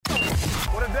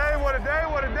day,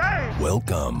 what a day.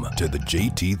 Welcome to the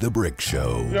JT the Brick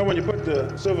Show. You know, when you put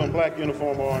the silver and black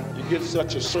uniform on, you get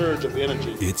such a surge of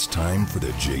energy. It's time for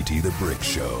the JT the Brick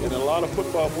Show. And a lot of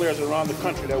football players around the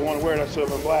country that want to wear that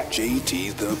silver and black.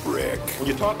 JT the Brick. When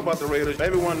you talk about the Raiders,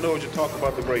 everyone knows you talk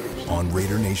about the Raiders. On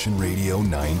Raider Nation Radio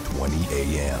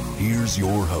 920 AM. Here's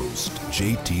your host,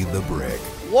 JT the Brick.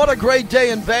 What a great day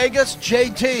in Vegas.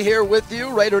 JT here with you,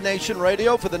 Raider Nation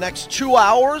Radio, for the next 2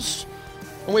 hours.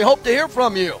 And we hope to hear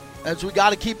from you as we got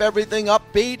to keep everything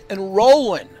upbeat and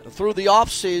rolling through the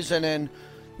offseason. And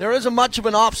there isn't much of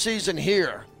an offseason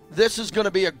here. This is going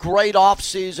to be a great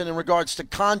offseason in regards to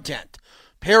content,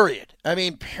 period.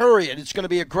 Period. It's going to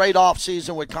be a great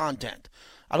offseason with content.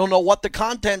 I don't know what the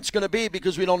content's going to be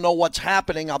because we don't know what's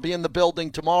happening. I'll be in the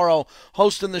building tomorrow,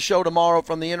 hosting the show tomorrow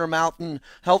from the Intermountain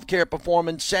Healthcare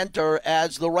Performance Center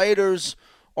as the Raiders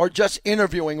are just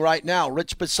interviewing right now.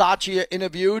 Rich Bisaccia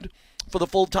interviewed for the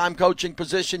full-time coaching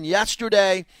position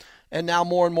yesterday, and now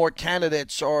more and more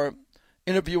candidates are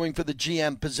interviewing for the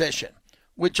GM position,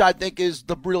 which I think is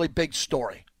the really big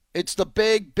story. It's the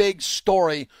big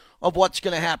story of what's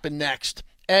going to happen next.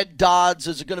 Ed Dodds,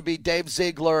 is it going to be Dave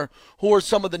Ziegler? Who are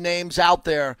some of the names out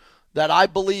there that I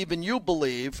believe and you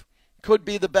believe could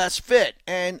be the best fit?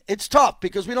 And it's tough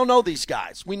because we don't know these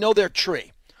guys. We know their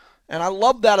tree. And I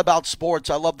love that about sports.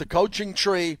 I love the coaching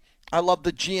tree. I love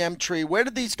the GM tree. Where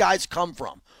did these guys come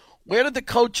from? Where did the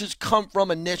coaches come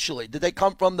from initially? Did they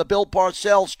come from the Bill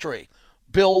Parcells tree?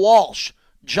 Bill Walsh?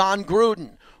 John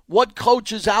Gruden? What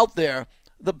coaches out there?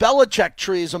 The Belichick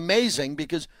tree is amazing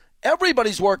because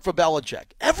everybody's worked for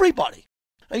Belichick. Everybody.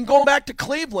 And going back to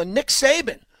Cleveland, Nick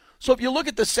Saban. So if you look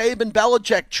at the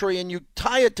Saban-Belichick tree and you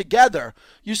tie it together,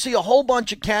 you see a whole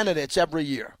bunch of candidates every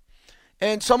year.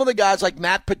 And some of the guys like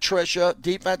Matt Patricia,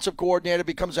 defensive coordinator,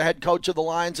 becomes a head coach of the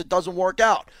Lions. It doesn't work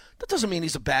out. That doesn't mean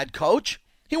he's a bad coach.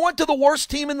 He went to the worst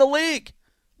team in the league.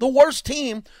 The worst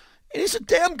team. And he's a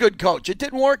damn good coach. It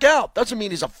didn't work out. Doesn't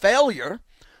mean he's a failure.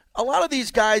 A lot of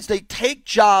these guys, they take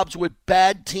jobs with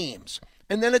bad teams.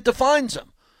 And then it defines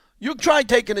them. You try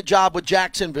taking a job with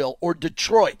Jacksonville or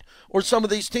Detroit or some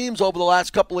of these teams over the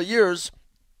last couple of years,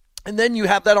 and then you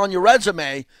have that on your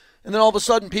resume, and then all of a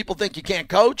sudden people think you can't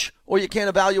coach or you can't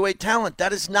evaluate talent.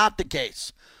 That is not the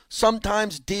case.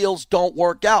 Sometimes deals don't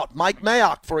work out. Mike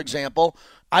Mayock, for example,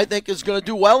 I think is going to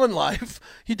do well in life.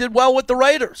 He did well with the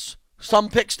Raiders. Some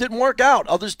picks didn't work out.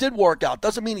 Others did work out.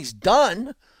 Doesn't mean he's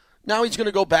done. Now he's going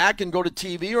to go back and go to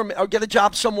TV or get a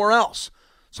job somewhere else.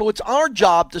 So it's our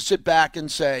job to sit back and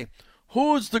say,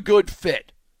 who's the good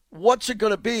fit? What's it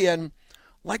going to be? And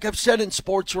like I've said in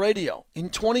sports radio, in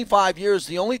 25 years,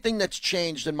 the only thing that's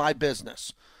changed in my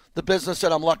business, the business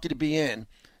that I'm lucky to be in,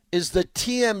 is the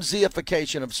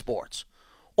TMZ-ification of sports.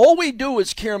 All we do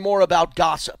is care more about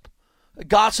gossip.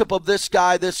 Gossip of this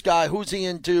guy, who's he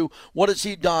into, what has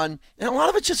he done? And a lot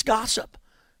of it's just gossip.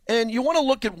 And you want to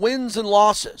look at wins and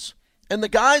losses. And the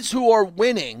guys who are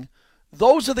winning,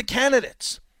 those are the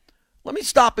candidates. Let me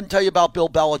stop and tell you about Bill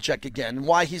Belichick again and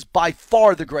why he's by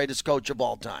far the greatest coach of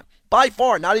all time. By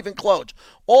far, not even close.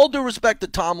 All due respect to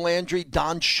Tom Landry,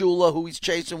 Don Shula, who he's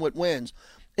chasing with wins,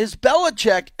 is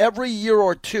Belichick every year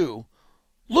or two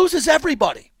loses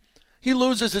everybody. He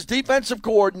loses his defensive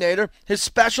coordinator. His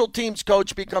special teams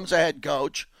coach becomes a head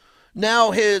coach.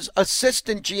 Now his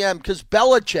assistant GM, because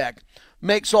Belichick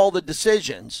makes all the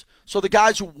decisions. So the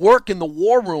guys who work in the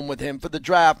war room with him for the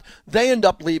draft, they end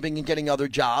up leaving and getting other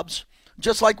jobs,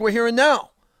 just like we're hearing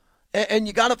now. And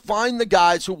you got to find the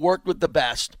guys who work with the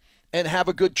best and have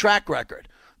a good track record.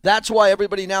 That's why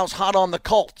everybody now is hot on the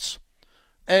Colts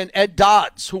and Ed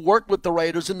Dodds, who worked with the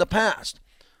Raiders in the past.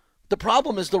 The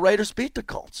problem is the Raiders beat the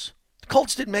Colts. The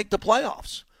Colts didn't make the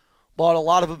playoffs. But a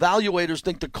lot of evaluators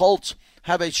think the Colts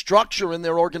have a structure in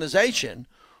their organization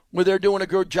where they're doing a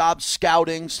good job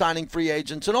scouting, signing free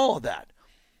agents, and all of that.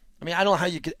 I don't know how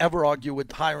you could ever argue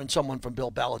with hiring someone from Bill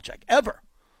Belichick, ever.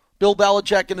 Bill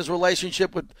Belichick and his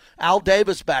relationship with Al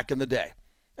Davis back in the day,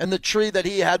 and the tree that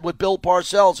he had with Bill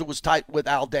Parcells, who was tight with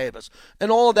Al Davis,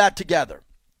 and all of that together.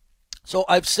 So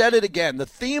I've said it again. The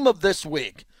theme of this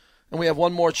week, and we have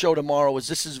one more show tomorrow, is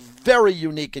this is very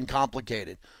unique and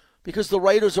complicated because the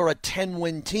Raiders are a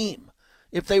 10-win team.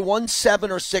 If they won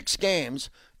 7 or 6 games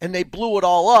and they blew it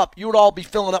all up, you would all be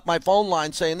filling up my phone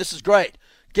line saying, this is great.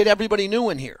 Get everybody new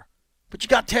in here. But you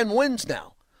got 10 wins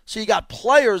now. So you got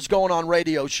players going on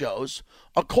radio shows,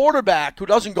 a quarterback who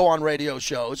doesn't go on radio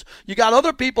shows. You got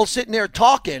other people sitting there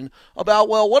talking about,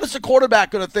 well, what is the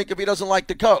quarterback going to think if he doesn't like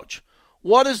the coach?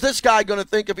 What is this guy going to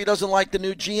think if he doesn't like the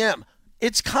new GM?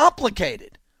 It's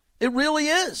complicated. It really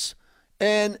is.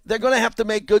 And they're going to have to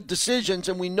make good decisions,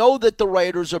 and we know that the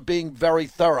Raiders are being very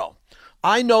thorough.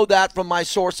 I know that from my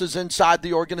sources inside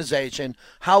the organization,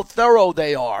 how thorough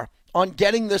they are on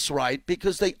getting this right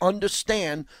because they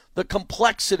understand the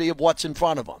complexity of what's in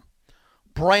front of them.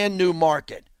 Brand new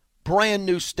market, brand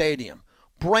new stadium,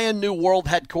 brand new world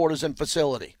headquarters and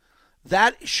facility.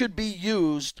 That should be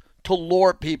used to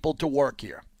lure people to work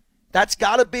here. That's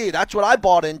got to be. That's what I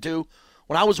bought into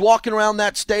when I was walking around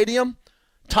that stadium.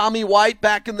 Tommy White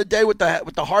back in the day with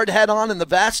the hard hat on and the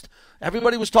vest,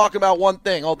 everybody was talking about one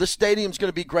thing. Oh, this stadium's going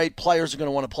to be great. Players are going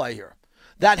to want to play here.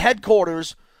 That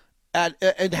headquarters at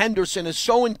Henderson is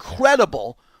so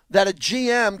incredible that a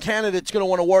GM candidate's going to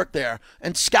want to work there,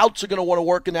 and scouts are going to want to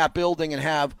work in that building and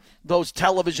have those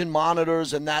television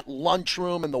monitors and that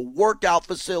lunchroom and the workout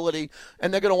facility,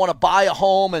 and they're going to want to buy a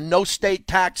home and no state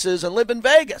taxes and live in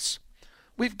Vegas.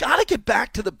 We've got to get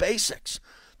back to the basics.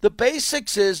 The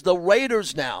basics is the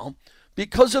Raiders now,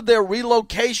 because of their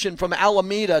relocation from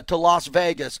Alameda to Las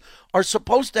Vegas, are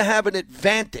supposed to have an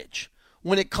advantage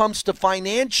when it comes to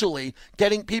financially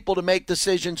getting people to make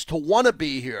decisions to want to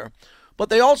be here. But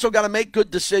they also got to make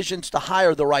good decisions to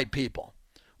hire the right people,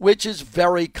 which is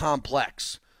very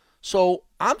complex. So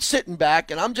I'm sitting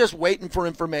back and I'm just waiting for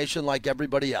information like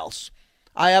everybody else.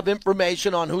 I have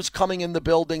information on who's coming in the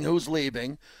building, who's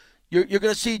leaving. You're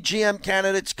going to see GM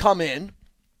candidates come in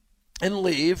and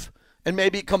leave and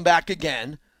maybe come back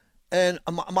again. And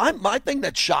my thing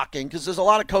that's shocking, because there's a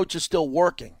lot of coaches still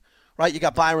working, right? You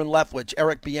got Byron Leftwich,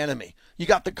 Eric Bieniemy. You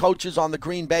got the coaches on the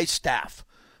Green Bay staff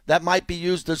that might be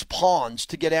used as pawns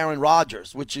to get Aaron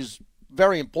Rodgers, which is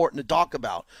very important to talk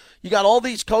about. You got all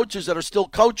these coaches that are still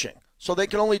coaching, so they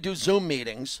can only do Zoom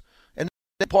meetings. And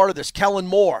part of this, Kellen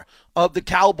Moore of the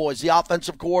Cowboys, the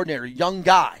offensive coordinator, young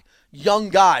guy,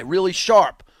 really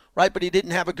sharp, right? But he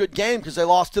didn't have a good game because they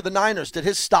lost to the Niners. Did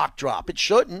his stock drop? It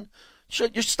shouldn't.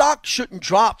 Your stock shouldn't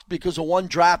drop because of one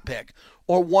draft pick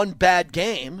or one bad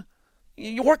game.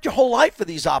 You worked your whole life for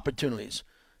these opportunities.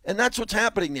 And that's what's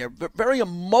happening there. Very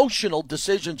emotional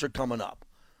decisions are coming up.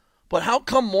 But how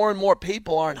come more and more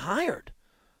people aren't hired?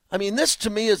 I mean, this to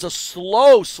me is a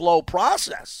slow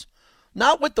process.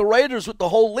 Not with the Raiders, with the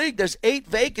whole league. There's 8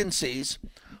 vacancies.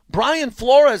 Brian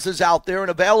Flores is out there and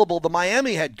available, the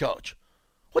Miami head coach.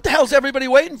 What the hell is everybody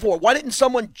waiting for? Why didn't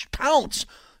someone pounce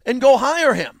and go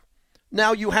hire him?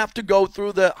 Now you have to go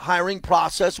through the hiring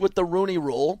process with the Rooney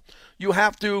Rule. You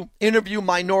have to interview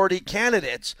minority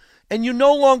candidates. And you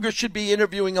no longer should be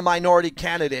interviewing a minority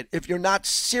candidate if you're not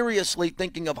seriously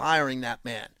thinking of hiring that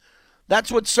man.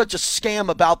 That's what's such a scam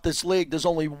about this league. There's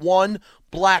only one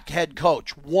black head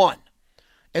coach. One.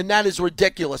 And that is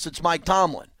ridiculous. It's Mike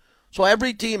Tomlin. So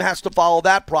every team has to follow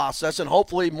that process, and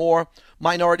hopefully more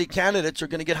minority candidates are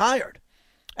going to get hired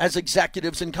as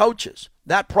executives and coaches.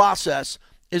 That process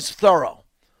is thorough.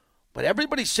 But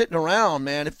everybody's sitting around,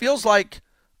 man. It feels like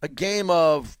a game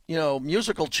of,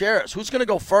 musical chairs. Who's going to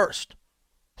go first?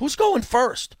 Who's going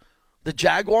first? The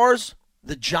Jaguars?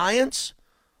 The Giants?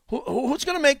 Who's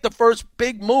going to make the first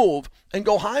big move and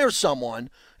go hire someone?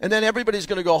 And then everybody's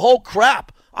going to go, oh,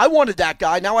 crap, I wanted that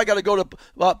guy. Now I got to go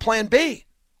to plan B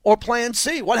or plan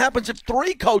C. What happens if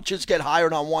 3 coaches get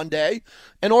hired on one day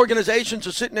and organizations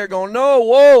are sitting there going, no,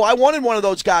 whoa, I wanted one of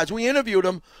those guys. We interviewed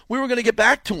him. We were going to get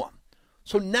back to him.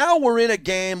 So now we're in a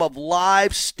game of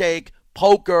live stake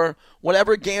poker,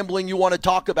 whatever gambling you want to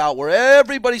talk about, where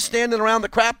everybody's standing around the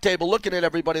crap table looking at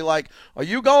everybody like, are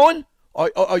you going?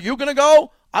 Are you going to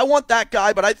go? I want that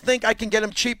guy, but I think I can get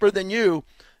him cheaper than you.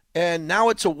 And now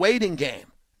it's a waiting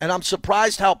game. And I'm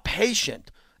surprised how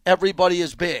patient everybody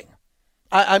is being.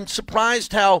 I'm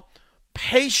surprised how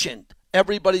patient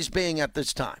everybody's being at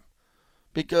this time.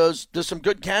 Because there's some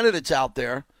good candidates out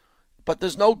there, but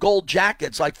there's no gold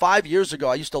jackets. Like 5 years ago,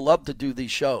 I used to love to do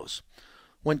these shows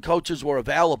when coaches were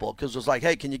available, because it was like,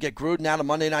 hey, can you get Gruden out of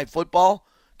Monday Night Football?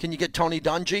 Can you get Tony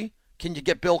Dungy? Can you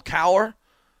get Bill Cowher?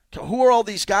 Who are all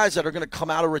these guys that are going to come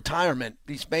out of retirement,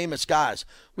 these famous guys?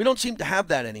 We don't seem to have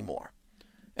that anymore.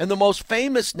 And the most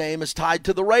famous name is tied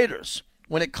to the Raiders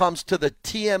when it comes to the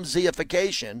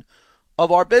TMZ-ification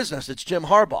of our business. It's Jim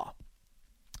Harbaugh.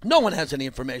 No one has any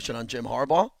information on Jim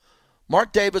Harbaugh.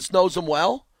 Mark Davis knows him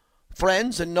well,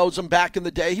 friends, and knows him back in the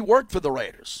day. He worked for the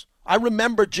Raiders. I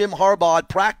remember Jim Harbaugh at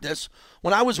practice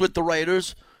when I was with the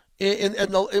Raiders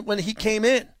when he came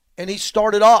in and he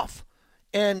started off.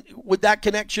 And would that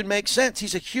connection make sense?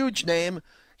 He's a huge name.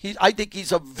 I think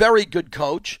he's a very good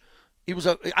coach.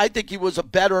 I think he was a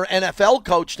better NFL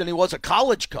coach than he was a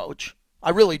college coach.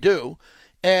 I really do.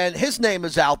 And his name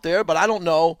is out there, but I don't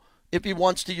know if he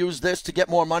wants to use this to get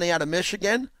more money out of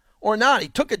Michigan or not. He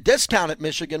took a discount at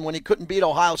Michigan when he couldn't beat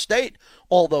Ohio State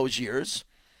all those years.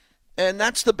 And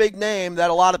that's the big name that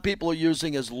a lot of people are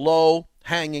using as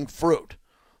low-hanging fruit.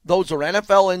 Those are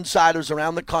NFL insiders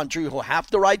around the country who have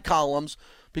to write columns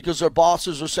because their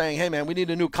bosses are saying, hey, man, we need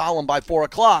a new column by 4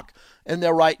 o'clock, and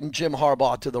they're writing Jim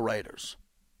Harbaugh to the Raiders.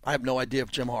 I have no idea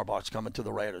if Jim Harbaugh's coming to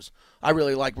the Raiders. I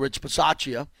really like Rich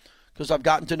Bisaccia because I've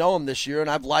gotten to know him this year, and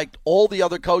I've liked all the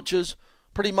other coaches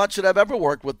pretty much that I've ever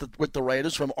worked with the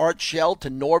Raiders, from Art Shell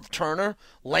to Norv Turner.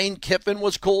 Lane Kiffin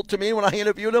was cool to me when I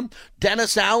interviewed him.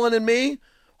 Dennis Allen and me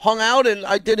hung out, and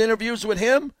I did interviews with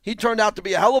him. He turned out to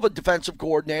be a hell of a defensive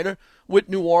coordinator with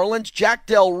New Orleans. Jack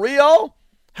Del Rio,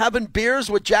 having beers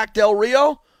with Jack Del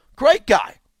Rio, great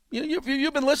guy.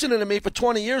 You've been listening to me for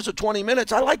 20 years or 20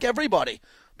 minutes. I like everybody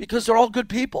because they're all good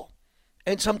people,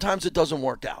 and sometimes it doesn't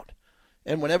work out.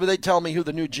 And whenever they tell me who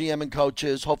the new GM and coach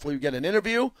is, hopefully we get an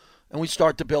interview, and we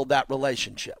start to build that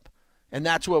relationship. And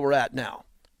that's where we're at now.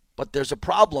 But there's a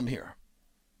problem here.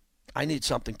 I need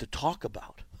something to talk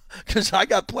about because I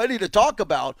got plenty to talk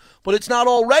about, but it's not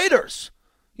all Raiders.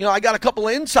 I got a couple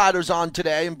of insiders on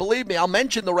today, and believe me, I'll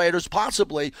mention the Raiders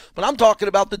possibly, but I'm talking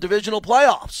about the divisional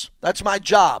playoffs. That's my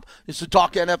job, is to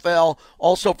talk NFL,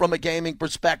 also from a gaming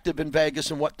perspective in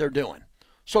Vegas and what they're doing.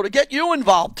 So to get you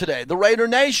involved today, the Raider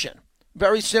Nation,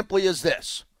 very simply is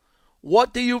this.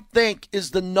 What do you think is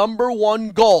the number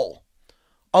one goal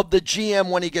of the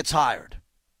GM when he gets hired?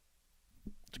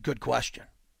 It's a good question.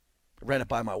 I ran it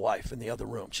by my wife in the other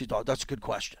room. She thought, that's a good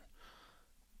question.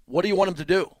 What do you want him to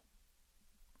do?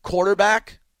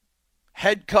 Quarterback,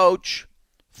 head coach,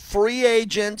 free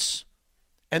agents,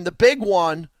 and the big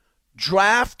one,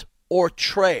 draft or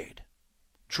trade.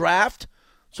 Draft,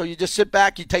 so you just sit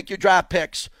back, you take your draft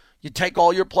picks, you take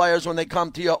all your players when they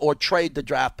come to you, or trade the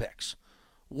draft picks.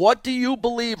 What do you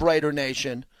believe, Raider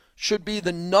Nation, should be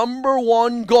the number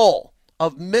one goal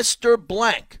of Mr.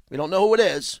 Blank? We don't know who it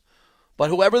is, but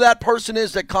whoever that person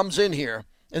is that comes in here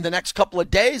in the next couple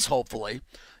of days, hopefully,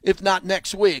 if not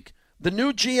next week, the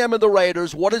new GM of the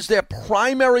Raiders, what is their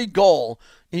primary goal,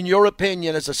 in your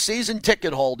opinion, as a season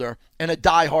ticket holder and a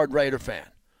diehard Raider fan?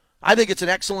 I think it's an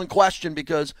excellent question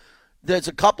because there's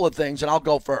a couple of things, and I'll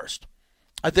go first.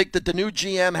 I think that the new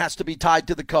GM has to be tied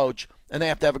to the coach, and they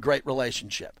have to have a great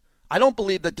relationship. I don't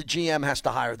believe that the GM has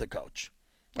to hire the coach.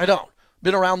 I don't.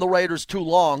 Been around the Raiders too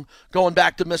long, going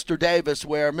back to Mr. Davis,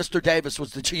 where Mr. Davis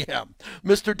was the GM.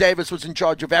 Mr. Davis was in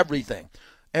charge of everything.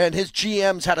 And his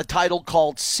GMs had a title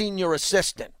called senior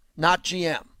assistant, not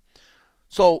GM.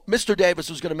 So Mr. Davis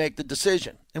was going to make the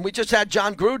decision. And we just had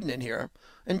John Gruden in here,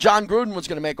 and John Gruden was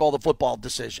going to make all the football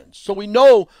decisions. So we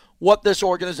know what this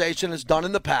organization has done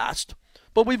in the past,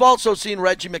 but we've also seen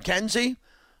Reggie McKenzie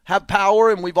have power,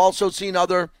 and we've also seen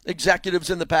other executives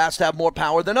in the past have more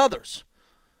power than others.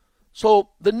 So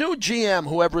the new GM,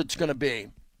 whoever it's going to be,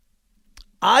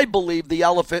 I believe the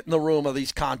elephant in the room are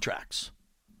these contracts.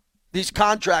 These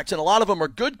contracts, and a lot of them are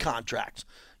good contracts.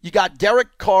 You got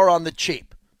Derek Carr on the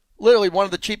cheap. Literally one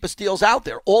of the cheapest deals out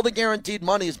there. All the guaranteed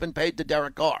money has been paid to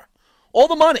Derek Carr. All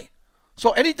the money.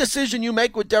 So any decision you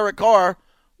make with Derek Carr,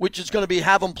 which is going to be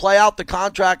have him play out the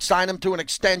contract, sign him to an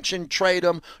extension, trade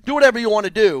him, do whatever you want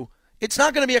to do, it's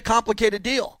not going to be a complicated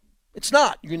deal. It's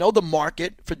not. You know the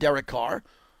market for Derek Carr.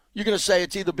 You're going to say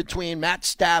it's either between Matt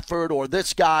Stafford or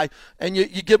this guy, and you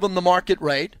give him the market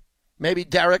rate. Maybe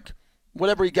Derek,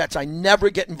 whatever he gets. I never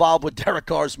get involved with Derek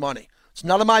Carr's money. It's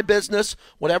none of my business.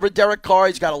 Whatever Derek Carr,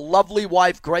 he's got a lovely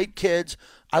wife, great kids.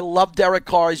 I love Derek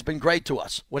Carr. He's been great to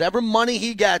us. Whatever money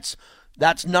he gets,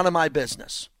 that's none of my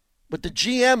business. But the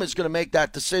GM is going to make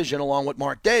that decision along with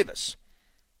Mark Davis.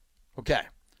 Okay.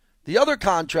 The other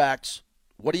contracts,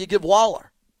 what do you give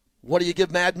Waller? What do you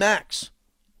give Mad Max?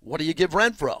 What do you give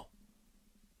Renfro?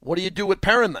 What do you do with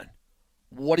Perriman?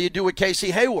 What do you do with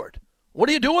Casey Hayward? What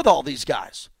do you do with all these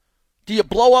guys? Do you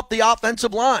blow up the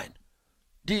offensive line?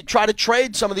 Do you try to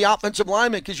trade some of the offensive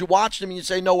linemen because you watch them and you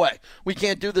say, no way, we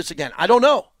can't do this again? I don't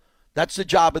know. That's the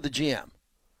job of the GM.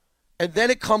 And then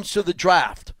it comes to the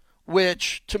draft,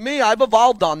 which, to me, I've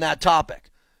evolved on that topic.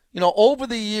 You know, over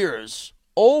the years,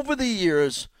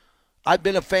 I've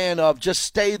been a fan of just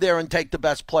stay there and take the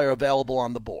best player available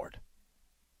on the board.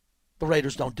 The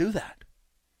Raiders don't do that.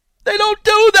 They don't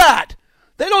do that.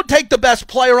 They don't take the best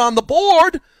player on the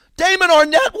board. Damon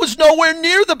Arnett was nowhere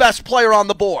near the best player on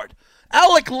the board.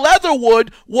 Alec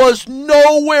Leatherwood was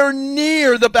nowhere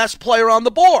near the best player on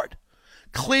the board.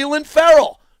 Cleveland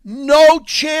Farrell, no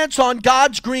chance on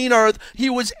God's green earth he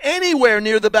was anywhere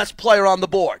near the best player on the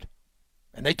board.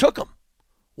 And they took him.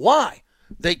 Why?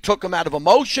 They took him out of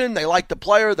emotion. They liked the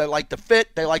player. They liked the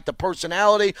fit. They liked the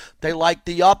personality. They liked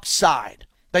the upside.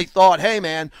 They thought, hey,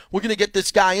 man, we're going to get this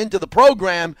guy into the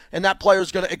program, and that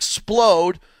player's going to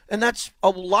explode. And that's a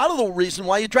lot of the reason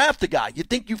why you draft a guy. You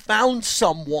think you found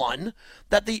someone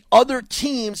that the other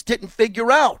teams didn't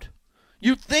figure out.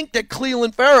 You think that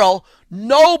Clelin Ferrell,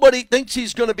 nobody thinks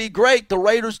he's going to be great. The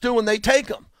Raiders do, and they take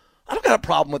him. I don't got a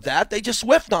problem with that. They just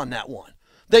whiffed on that one.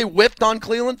 They whiffed on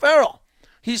Clelin Ferrell.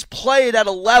 He's played at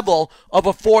a level of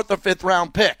a 4th or 5th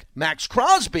round pick. Max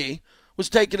Crosby was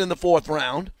taken in the 4th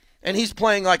round, and he's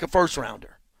playing like a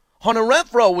first-rounder. Hunter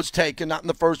Renfrow was taken not in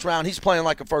the 1st round. He's playing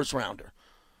like a first-rounder.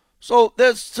 So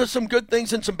there's some good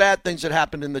things and some bad things that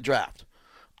happened in the draft.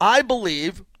 I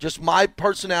believe, just my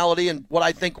personality and what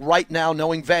I think right now,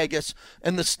 knowing Vegas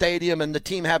and the stadium and the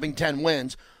team having 10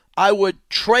 wins, I would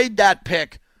trade that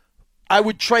pick. I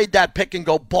would trade that pick and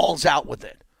go balls out with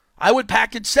it. I would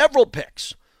package several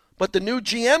picks. But the new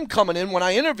GM coming in, when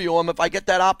I interview him, if I get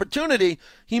that opportunity,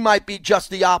 he might be just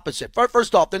the opposite.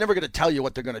 First off, they're never going to tell you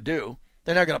what they're going to do.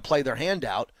 They're not going to play their hand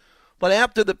out. But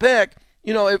after the pick,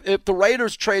 if the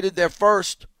Raiders traded their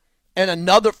first and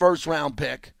another first-round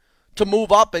pick to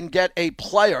move up and get a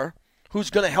player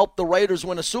who's going to help the Raiders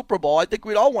win a Super Bowl, I think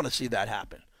we'd all want to see that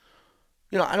happen.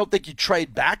 I don't think you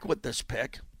trade back with this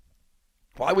pick.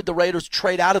 Why would the Raiders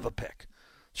trade out of a pick?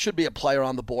 Should be a player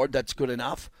on the board that's good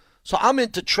enough. So I'm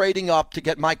into trading up to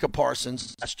get Micah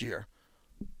Parsons last year.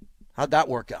 How'd that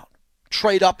work out?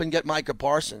 Trade up and get Micah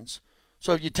Parsons.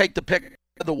 So if you take the pick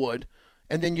of the wood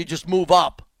and then you just move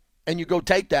up and you go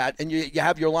take that and you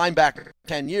have your linebacker for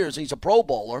 10 years and he's a Pro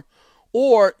Bowler,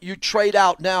 or you trade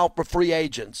out now for free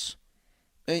agents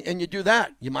and you do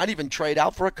that. You might even trade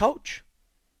out for a coach.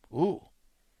 Ooh.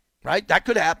 Right? That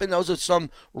could happen. Those are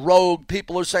some rogue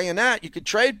people are saying that. You could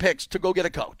trade picks to go get a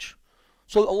coach.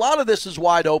 So a lot of this is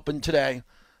wide open today.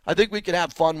 I think we can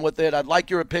have fun with it. I'd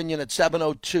like your opinion at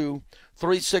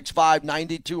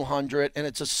 702-365-9200. And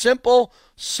it's a simple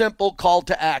call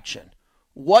to action.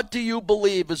 What do you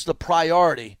believe is the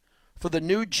priority for the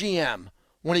new GM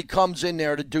when he comes in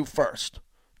there to do first?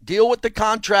 Deal with the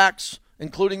contracts,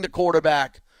 including the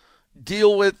quarterback.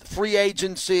 Deal with free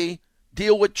agency.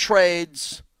 Deal with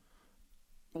trades.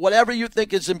 Whatever you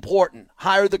think is important,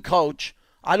 hire the coach.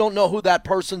 I don't know who that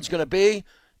person's going to be.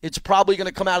 It's probably going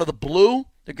to come out of the blue.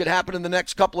 It could happen in the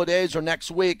next couple of days or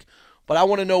next week. But I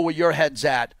want to know where your head's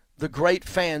at, the great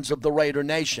fans of the Raider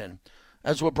Nation.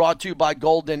 As we're brought to you by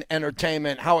Golden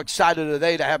Entertainment, how excited are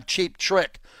they to have Cheap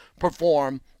Trick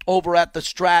perform over at the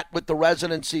Strat with the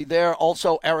residency there.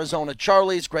 Also, Arizona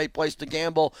Charlie's, great place to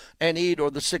gamble and eat, or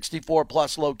the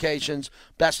 64-plus locations.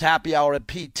 Best happy hour at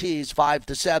PT's, 5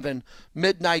 to 7,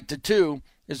 midnight to 2,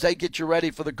 as they get you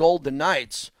ready for the Golden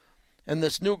Knights. And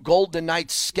this new Golden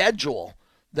Knights schedule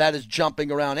that is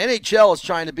jumping around. NHL is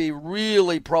trying to be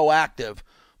really proactive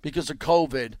because of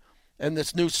COVID and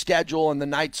this new schedule, and the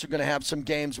Knights are going to have some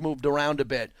games moved around a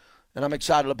bit. And I'm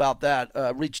excited about that.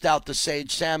 Reached out to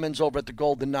Sage Salmons over at the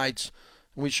Golden Knights.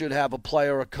 We should have a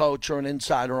player, a coach, or an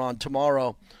insider on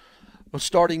tomorrow,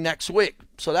 starting next week.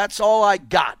 So that's all I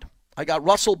got. I got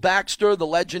Russell Baxter, the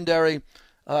legendary.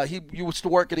 He used to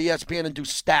work at ESPN and do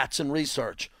stats and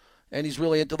research, and he's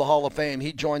really into the Hall of Fame.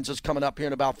 He joins us coming up here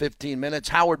in about 15 minutes.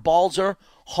 Howard Balzer,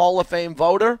 Hall of Fame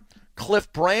voter. Cliff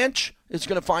Branch is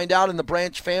going to find out in the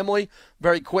Branch family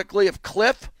very quickly if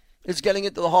Cliff is getting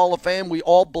into the Hall of Fame. We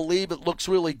all believe it looks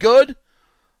really good.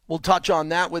 We'll touch on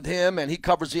that with him, and he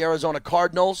covers the Arizona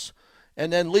Cardinals.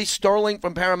 And then Lee Sterling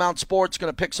from Paramount Sports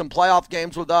going to pick some playoff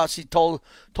games with us. He told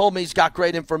me he's got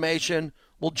great information.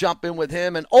 We'll jump in with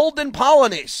him. And Olden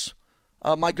Polynice,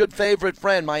 my good favorite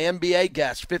friend, my NBA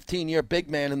guest, 15-year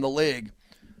big man in the league,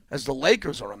 as the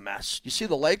Lakers are a mess. You see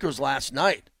the Lakers last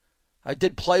night. I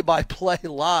did play-by-play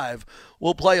live.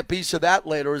 We'll play a piece of that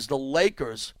later as the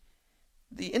Lakers.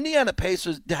 The Indiana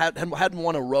Pacers hadn't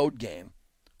won a road game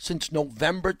since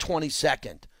November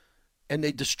 22nd, and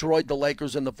they destroyed the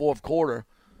Lakers in the fourth quarter.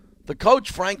 The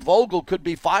coach, Frank Vogel, could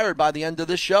be fired by the end of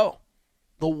this show.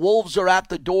 The Wolves are at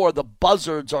the door. The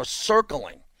Buzzards are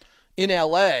circling in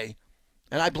L.A.,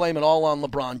 and I blame it all on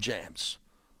LeBron James.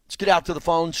 Let's get out to the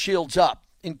phones. Shields up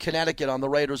in Connecticut on the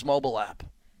Raiders mobile app.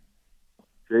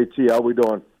 JT, how we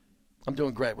doing? I'm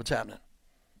doing great. What's happening?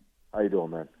 How you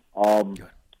doing, man? Good.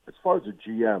 As far as the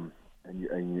GM and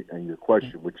your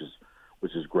question, which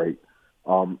is great,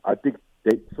 I think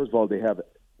first of all they have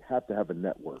to have a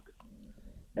network,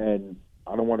 and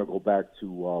I don't want to go back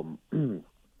to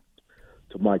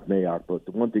Mike Mayock, but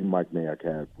the one thing Mike Mayock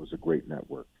had was a great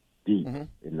network, deep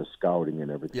in the scouting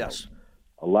and everything. Yes,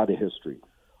 a lot of history.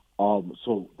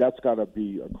 So that's got to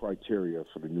be a criteria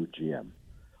for the new GM.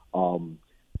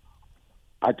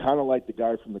 I kind of like the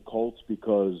guy from the Colts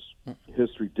because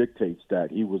history dictates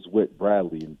that he was with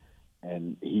Bradley,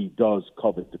 and he does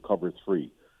covet the cover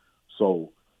 3.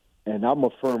 So, and I'm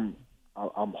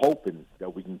hoping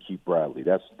that we can keep Bradley.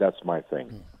 That's my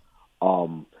thing.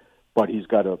 But he's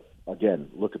got a again,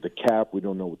 look at the cap. We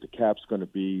don't know what the cap's going to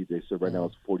be. They said right now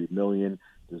it's $40 million.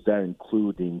 Does that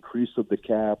include the increase of the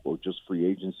cap or just free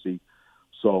agency?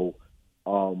 So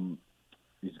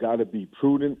he's got to be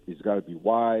prudent. He's got to be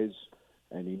wise,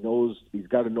 and he's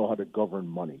got to know how to govern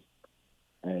money.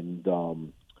 And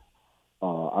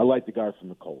I like the guy from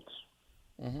the Colts.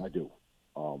 I do.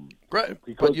 Great.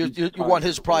 But you want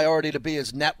his priority to be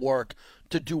his network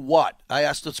to do what? I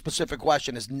asked a specific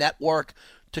question. His network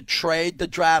to trade the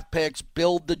draft picks,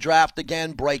 build the draft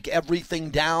again, break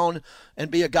everything down,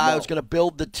 and be a guy who's going to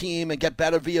build the team and get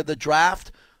better via the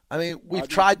draft? I mean, we've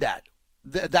tried that.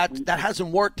 That hasn't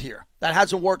worked here. That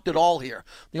hasn't worked at all here.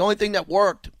 The only thing that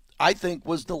worked, I think,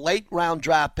 was the late-round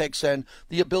draft picks and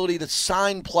the ability to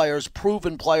sign players,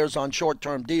 proven players on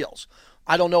short-term deals.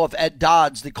 I don't know if Ed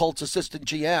Dodds, the Colts assistant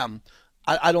GM,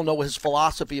 I don't know his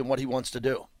philosophy and what he wants to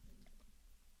do.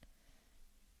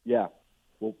 Yeah.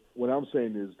 Well, what I'm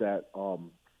saying is that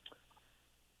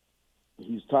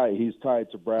he's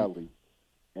tied to Bradley,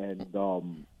 and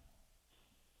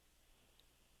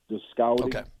the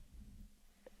scouting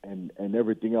and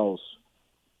everything else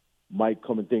might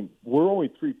come and think. We're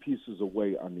only 3 pieces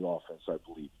away on the offense, I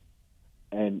believe.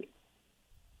 And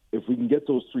if we can get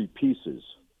those 3 pieces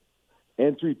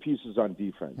and 3 pieces on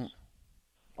defense,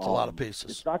 it's a lot of pieces.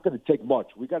 It's not going to take much.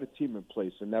 We got a team in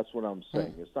place, and that's what I'm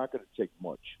saying. It's not going to take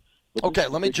much. But okay,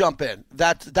 let me jump in.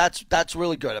 That's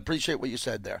really good. I appreciate what you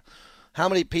said there. How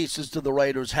many pieces do the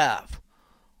Raiders have?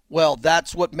 Well,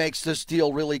 that's what makes this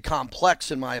deal really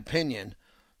complex, in my opinion,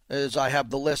 is I have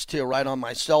the list here right on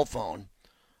my cell phone.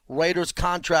 Raiders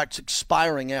contracts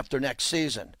expiring after next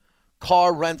season.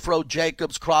 Carr, Renfro,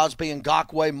 Jacobs, Crosby,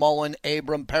 Ngakoue, Mullen,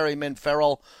 Abram, Perryman,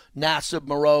 Farrell, Nassib,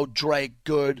 Moreau, Drake,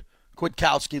 Good,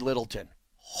 Kwiatkowski, Littleton.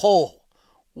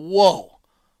 Whoa.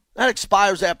 That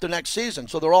expires after next season,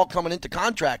 so they're all coming into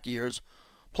contract years.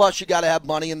 Plus, you got to have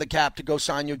money in the cap to go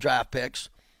sign your draft picks.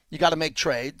 You got to make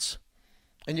trades,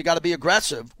 and you got to be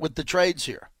aggressive with the trades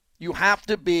here. You have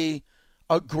to be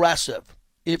aggressive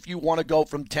if you want to go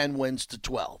from 10 wins to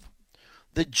 12.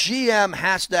 The GM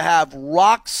has to have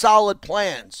rock-solid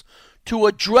plans to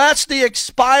address the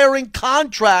expiring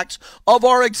contracts of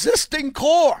our existing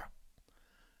core.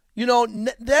 You know,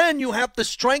 then you have to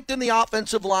strengthen the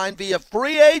offensive line via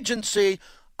free agency.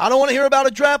 I don't want to hear about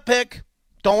a draft pick.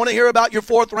 Don't want to hear about your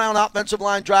 4th-round offensive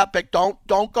line draft pick. Don't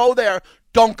go there.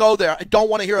 Don't go there. I don't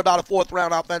want to hear about a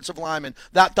 4th-round offensive lineman.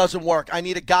 That doesn't work. I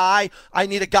need a guy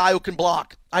who can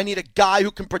block. I need a guy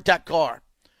who can protect Carr.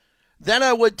 Then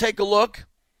I would take a look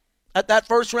at that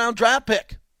 1st-round draft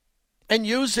pick and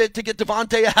use it to get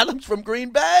Devontae Adams from Green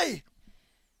Bay.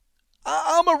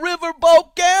 I'm a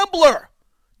riverboat gambler.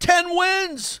 10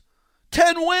 wins.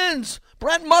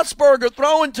 Brent Musburger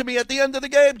throwing to me at the end of the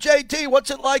game. JT, what's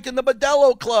it like in the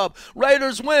Modelo Club?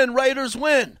 Raiders win.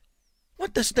 I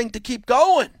want this thing to keep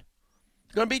going.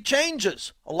 There's going to be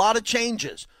changes, a lot of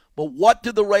changes. But what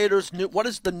do the Raiders new? What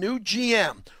is the new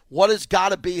GM? What has got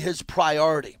to be his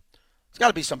priority? It's got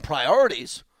to be some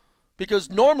priorities, because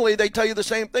normally they tell you the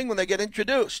same thing when they get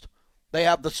introduced. They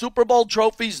have the Super Bowl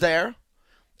trophies there.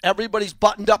 Everybody's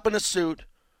buttoned up in a suit,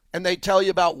 and they tell you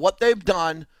about what they've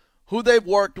done, who they've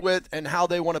worked with, and how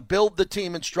they want to build the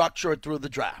team and structure it through the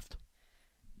draft.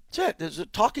 That's it. There's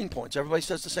talking points. Everybody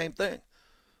says the same thing.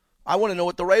 I want to know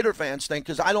what the Raider fans think,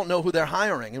 because I don't know who they're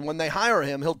hiring. And when they hire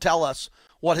him, he'll tell us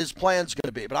what his plan's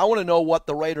going to be. But I want to know what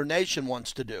the Raider Nation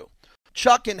wants to do.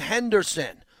 Chuck in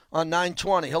Henderson on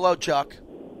 920. Hello, Chuck.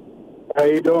 How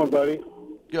you doing, buddy?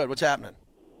 Good. What's happening?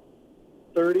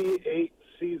 38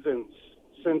 seasons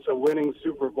since a winning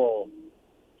Super Bowl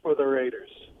for the Raiders.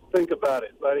 Think about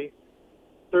it, buddy.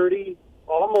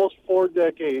 Almost 4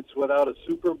 decades without a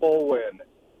Super Bowl win.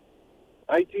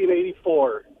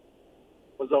 1984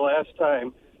 was the last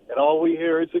time, and all we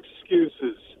hear is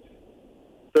excuses.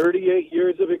 38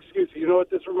 years of excuses. You know what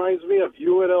this reminds me of?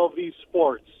 UNLV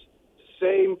sports.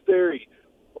 Same theory.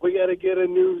 We got to get a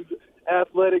new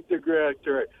athletic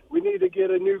director. We need to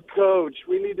get a new coach.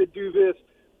 We need to do this.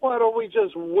 Why don't we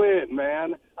just win,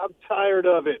 man? I'm tired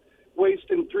of it.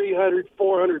 Wasting $300,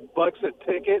 $400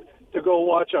 a ticket to go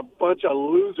watch a bunch of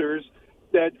losers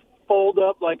that fold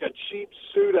up like a cheap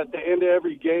suit at the end of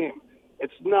every game.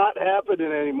 It's not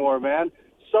happening anymore, man.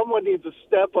 Someone needs to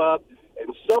step up,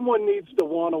 and someone needs to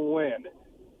want to win.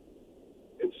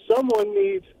 And someone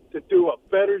needs to do a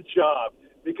better job,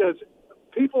 because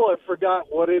people have forgot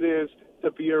what it is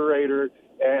to be a Raider,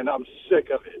 and I'm sick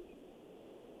of it.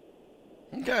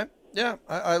 Okay. Yeah,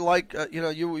 I like,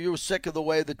 you were sick of the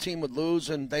way the team would lose,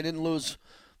 and they didn't lose.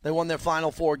 They won their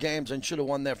final 4 games and should have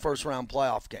won their first-round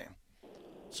playoff game.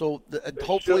 So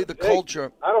hopefully the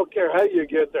culture. I don't care how you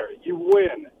get there. You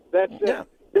win. That's it. Yeah.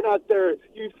 You're not there.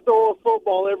 You throw a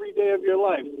football every day of your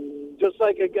life. Just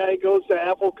like a guy goes to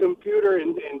Apple Computer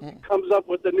and comes up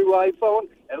with the new iPhone,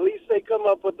 at least they come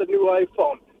up with the new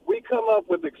iPhone. We come up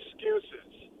with excuses.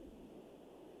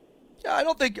 Yeah, I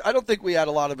don't think we had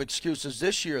a lot of excuses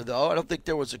this year, though. I don't think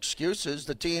there was excuses.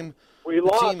 The team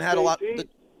had a lot.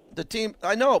 The team,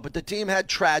 I know, but the team had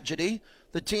tragedy.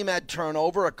 The team had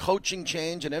turnover, a coaching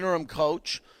change, an interim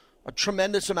coach, a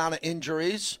tremendous amount of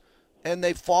injuries, and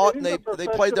they fought and they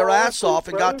played their ass off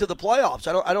and got to the playoffs.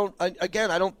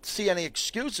 I don't see any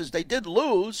excuses. They did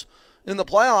lose in the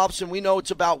playoffs, and we know it's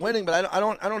about winning, but I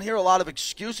don't hear a lot of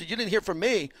excuses. You didn't hear from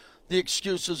me the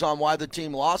excuses on why the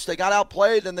team lost. They got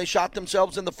outplayed and they shot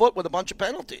themselves in the foot with a bunch of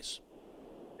penalties.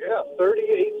 Yeah,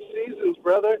 38 seasons,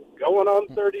 brother. Going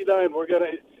on 39. We're going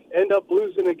to end up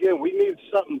losing again. We need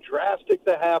something drastic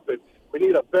to happen. We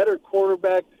need a better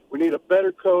quarterback. We need a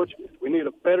better coach. We need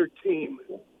a better team.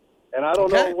 And I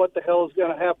don't know what the hell is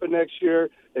going to happen next year.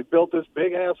 They built this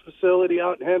big-ass facility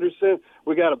out in Henderson.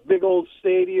 We got a big old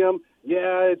stadium.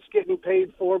 Yeah, it's getting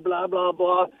paid for, blah, blah,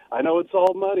 blah. I know it's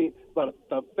all money, but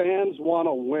the fans want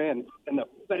to win, and the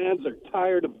fans are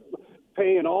tired of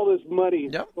paying all this money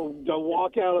to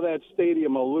walk out of that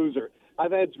stadium a loser.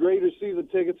 I've had Raider season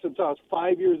tickets since I was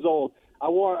 5 years old. I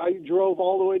drove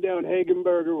all the way down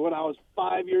Hagenberger when I was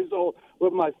 5 years old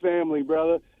with my family,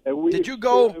 brother. And we used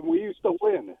to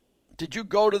win. Did you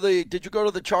go to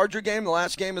the Charger game, the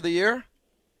last game of the year?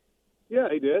 Yeah,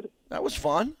 I did. That was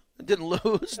fun. Didn't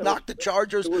lose. Knocked the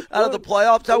Chargers out of the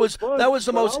playoffs. That was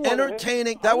the most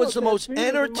entertaining. That was the most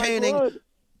entertaining.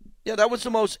 Yeah, that was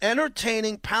the most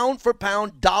entertaining pound for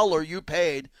pound dollar you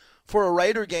paid for a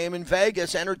Raider game in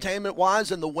Vegas, entertainment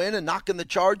wise, and the win and knocking the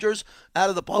Chargers out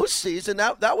of the postseason.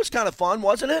 That was kind of fun,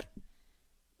 wasn't it?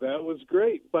 That was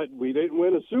great, but we didn't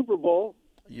win a Super Bowl.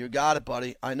 You got it,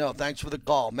 buddy. I know. Thanks for the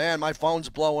call. Man, my phone's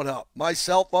blowing up. My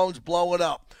cell phone's blowing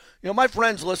up. You know, my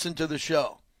friends listen to the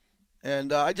show.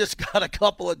 And I just got a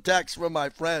couple of texts from my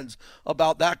friends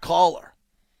about that caller.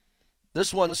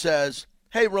 This one says,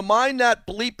 hey, remind that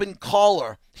bleeping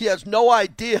caller he has no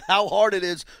idea how hard it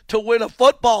is to win a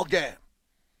football game.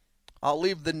 I'll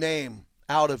leave the name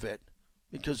out of it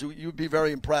because you'd be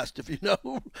very impressed if you know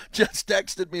who just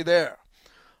texted me there.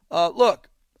 Look,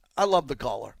 I love the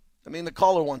caller. I mean, the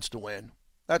caller wants to win.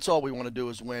 That's all we want to do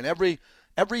is win. Every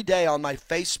day on my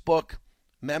Facebook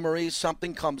memories,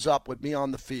 something comes up with me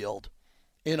on the field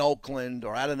in Oakland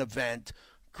or at an event.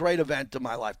 Great event of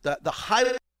my life. The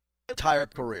highlight of my entire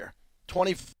career,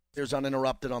 20 years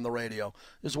uninterrupted on the radio,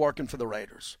 is working for the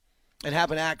Raiders and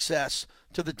having access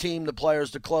to the team, the players,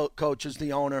 the coaches,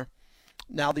 the owner,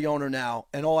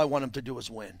 and all I want them to do is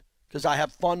win. Because I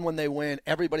have fun when they win.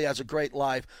 Everybody has a great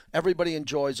life. Everybody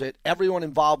enjoys it. Everyone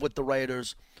involved with the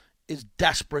Raiders is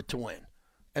desperate to win.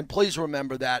 And please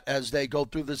remember that as they go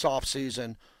through this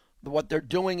offseason, what they're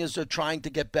doing is they're trying to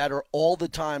get better all the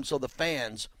time so the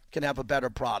fans can have a better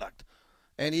product.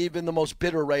 And even the most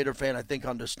bitter Raider fan, I think,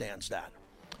 understands that.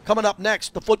 Coming up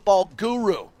next, the football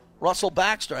guru, Russell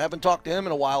Baxter. I haven't talked to him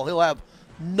in a while. He'll have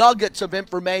nuggets of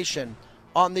information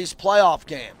on these playoff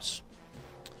games.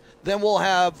 Then we'll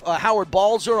have Howard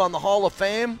Balzer on the Hall of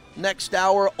Fame. Next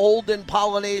hour, Olden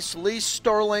Polynice, Lee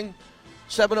Sterling,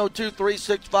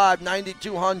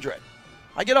 702-365-9200.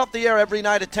 I get off the air every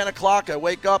night at 10 o'clock. I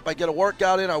wake up, I get a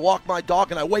workout in, I walk my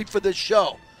dog, and I wait for this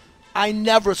show. I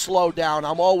never slow down.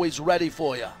 I'm always ready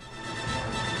for you.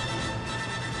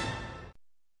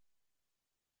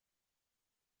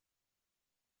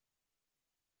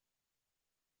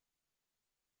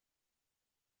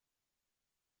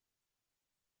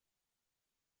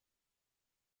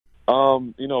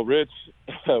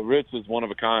 Rich is one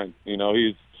of a kind.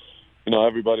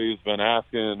 Everybody's been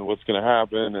asking what's going to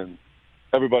happen, and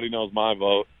everybody knows my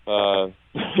vote. And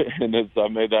I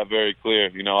made that very clear.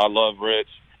 I love Rich.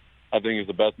 I think he's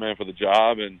the best man for the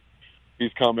job, and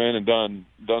he's come in and done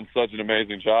such an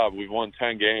amazing job. We've won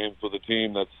 10 games with a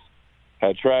team that's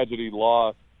had tragedy,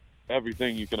 loss,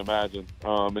 everything you can imagine.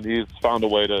 And he's found a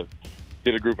way to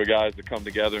get a group of guys to come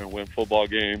together and win football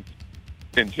games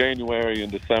in January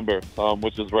and December,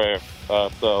 which is rare.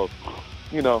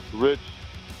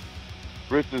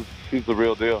 Rich he's the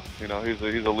real deal. He's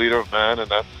a leader of men, and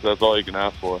that's all you can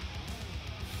ask for.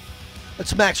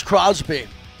 That's Max Crosby.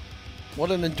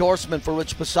 What an endorsement for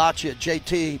Rich Bisaccia.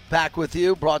 JT back with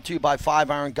you, brought to you by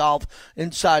 5 Iron Golf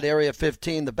inside Area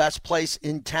 15, the best place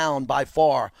in town by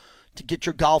far to get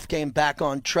your golf game back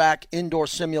on track. Indoor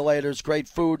simulators, great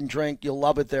food and drink. You'll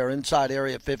love it there inside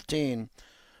Area 15.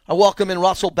 I welcome in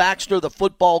Russell Baxter, the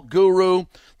football guru,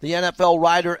 the NFL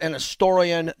writer and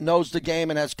historian, knows the game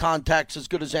and has contacts as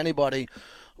good as anybody.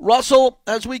 Russell,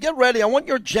 as we get ready, I want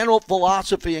your general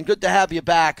philosophy, and good to have you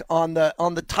back on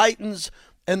the Titans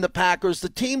and the Packers, the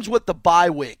teams with the bye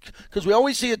week, because we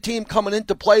always see a team coming in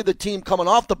to play the team coming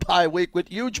off the bye week with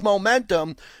huge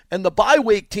momentum, and the bye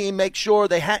week team makes sure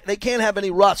they can't have any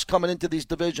rust coming into these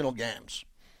divisional games.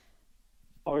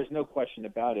 Oh, there's no question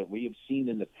about it. We have seen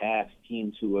in the past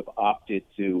teams who have opted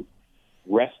to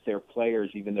rest their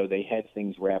players even though they had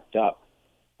things wrapped up,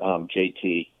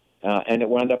 JT. And it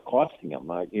wound up costing them.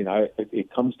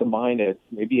 It comes to mind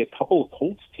maybe a couple of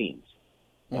Colts teams.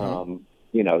 Mm-hmm.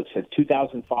 It's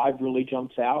 2005 really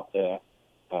jumps out.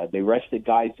 They rested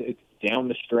guys down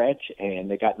the stretch,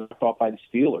 and they got knocked off by the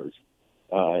Steelers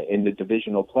in the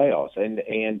divisional playoffs.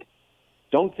 And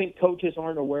don't think coaches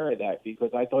aren't aware of that,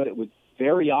 because I thought it was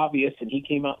very obvious, and he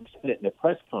came out and said it in the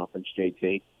press conference,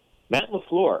 JT. Matt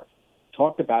LaFleur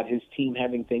talked about his team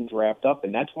having things wrapped up,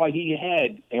 and that's why he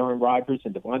had Aaron Rodgers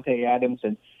and Devontae Adams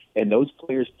and those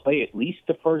players play at least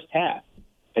the first half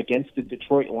against the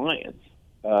Detroit Lions.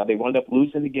 They wound up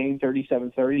losing the game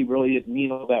 37-30. Really didn't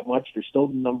mean all that much. They're still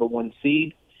the number one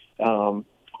seed. And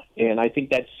I think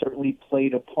that certainly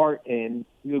played a part in,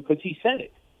 because he said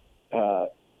it.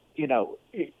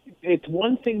 It's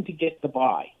one thing to get the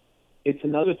bye. It's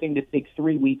another thing to take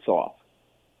 3 weeks off.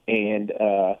 And,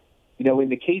 in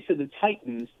the case of the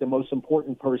Titans, the most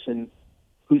important person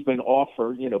who's been off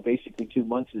for, basically 2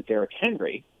 months is Derrick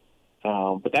Henry.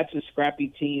 But that's a scrappy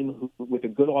team with a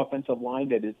good offensive line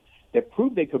that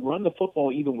proved they could run the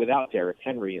football even without Derrick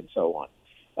Henry and so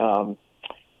on.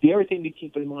 The other thing to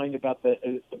keep in mind about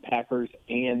the Packers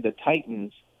and the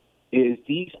Titans is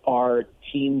these are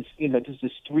teams, this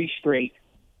is 3 straight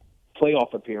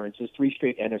playoff appearances, 3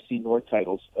 straight NFC North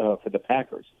titles for the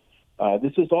Packers.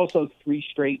 This is also 3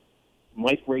 straight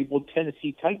Mike Vrabel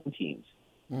Tennessee Titan teams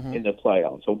in the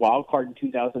playoffs. A wild card in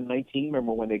 2019,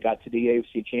 remember when they got to the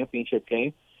AFC Championship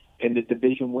game, and the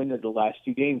division win of the last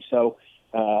 2 games. So,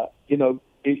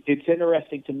 it's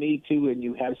interesting to me, too, and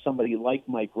you have somebody like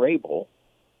Mike Vrabel,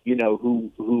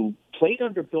 who played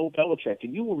under Bill Belichick.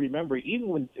 And you will remember,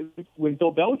 even when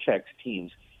Bill Belichick's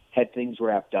teams had things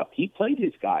wrapped up, he played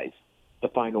his guys the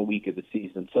final week of the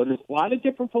season. So there's a lot of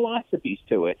different philosophies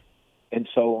to it and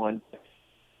so on.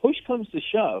 Push comes to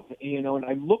shove, and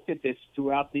I've looked at this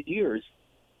throughout the years.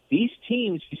 These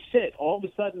teams, you sit, all of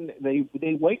a sudden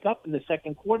they wake up in the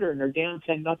second quarter and they're down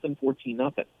 10-0,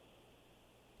 14-0.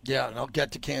 Yeah, and I'll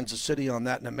get to Kansas City on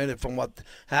that in a minute from what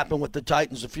happened with the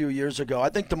Titans a few years ago. I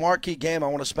think the marquee game I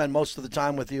want to spend most of the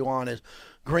time with you on is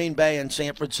Green Bay and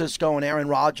San Francisco, and Aaron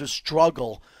Rodgers'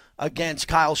 struggle against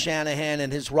Kyle Shanahan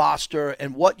and his roster,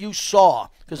 and what you saw.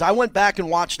 Because I went back and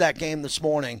watched that game this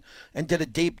morning and did a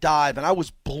deep dive, and I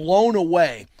was blown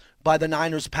away by the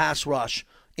Niners' pass rush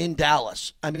in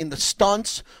Dallas. I mean, the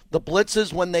stunts, the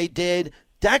blitzes when they did.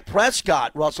 Dak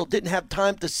Prescott, Russell, didn't have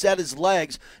time to set his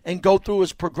legs and go through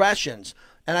his progressions.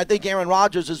 And I think Aaron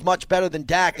Rodgers is much better than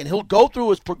Dak, and he'll go through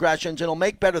his progressions and he'll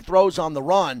make better throws on the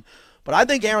run. But I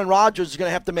think Aaron Rodgers is going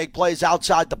to have to make plays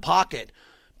outside the pocket,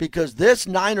 because this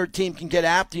Niner team can get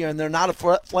after you, and they're not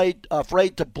afraid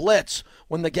to blitz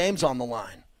when the game's on the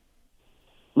line.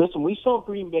 Listen, we saw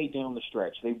Green Bay down the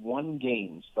stretch. They won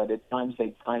games, but at times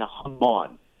they kind of hung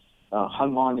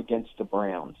on against the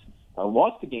Browns.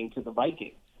 Lost the game to the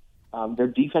Vikings. Their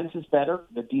defense is better.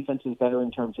 The defense is better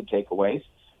in terms of takeaways.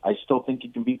 I still think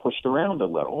it can be pushed around a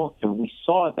little, and we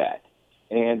saw that.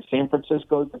 And San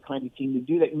Francisco is the kind of team to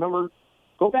do that. Remember,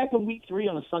 go back in week 3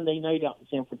 on a Sunday night out in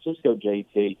San Francisco,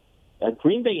 JT.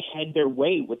 Green Bay had their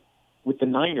way with the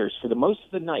Niners for the most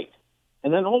of the night.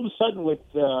 And then all of a sudden, with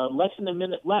less than a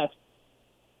minute left,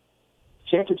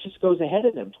 San Francisco's ahead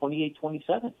of them,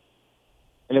 28-27.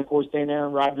 And, of course, then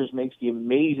Aaron Rodgers makes the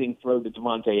amazing throw to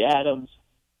Devontae Adams,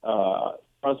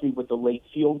 Crosby with the late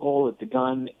field goal at the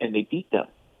gun, and they beat them.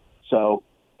 So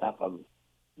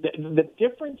the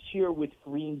difference here with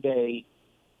Green Bay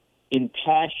in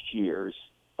past years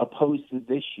opposed to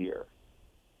this year,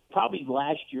 probably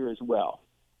last year as well,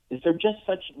 is they're just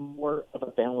such more of a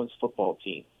balanced football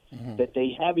team that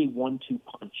they have a 1-2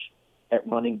 punch at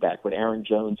running back with Aaron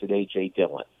Jones and A.J.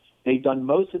 Dillon. They've done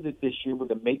most of it this year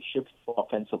with a makeshift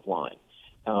offensive line.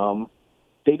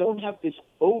 They don't have this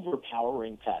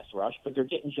overpowering pass rush, but they're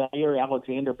getting Jair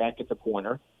Alexander back at the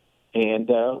corner, and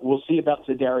we'll see about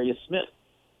Za'Darius Smith.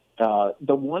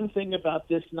 The one thing about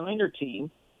this Niner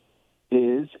team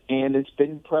is, and it's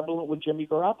been prevalent with Jimmy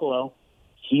Garoppolo,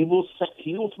 he will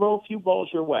throw a few balls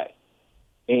your way.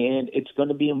 And it's going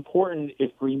to be important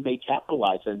if Green Bay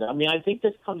capitalizes. I mean, I think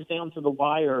this comes down to the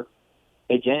wire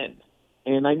again.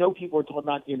 And I know people are talking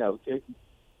about,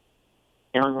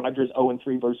 Aaron Rodgers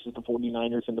 0-3 versus the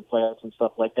 49ers in the playoffs and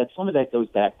stuff like that. Some of that goes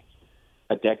back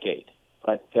a decade.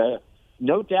 But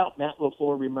no doubt Matt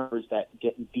LaFleur remembers that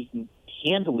getting beaten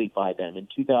handily by them in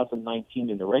 2019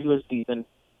 in the regular season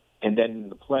and then in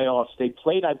the playoffs. They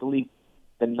played, I believe,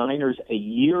 the Niners a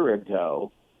year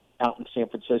ago out in San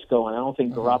Francisco, and I don't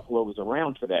think Garoppolo was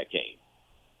around for that game.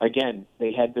 Again,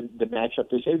 they had the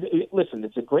matchup. Listen,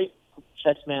 it's a great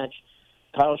chess match.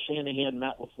 Kyle Shanahan,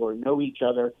 Matt LaFleur know each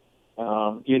other.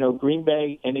 Green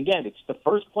Bay, and again, it's the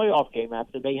first playoff game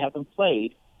after they haven't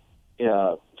played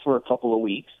for a couple of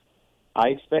weeks. I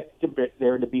expect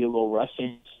there to be a little rush.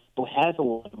 It has a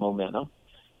lot of momentum.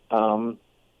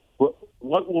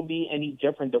 What will be any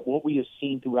different than what we have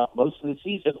seen throughout most of the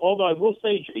season? Although I will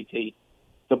say, JT,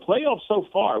 the playoffs so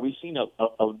far, we've seen a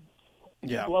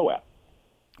blowout.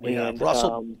 And,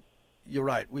 Russell, you're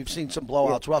right. We've seen some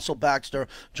blowouts. Yeah. Russell Baxter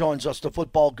joins us, the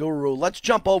football guru. Let's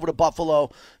jump over to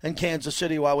Buffalo and Kansas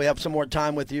City while we have some more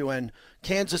time with you. And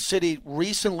Kansas City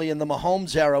recently in the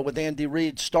Mahomes era with Andy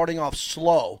Reid starting off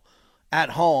slow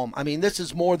at home. I mean, this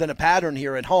is more than a pattern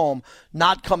here at home,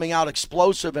 not coming out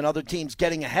explosive and other teams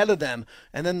getting ahead of them,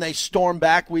 and then they storm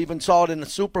back. We even saw it in the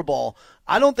Super Bowl.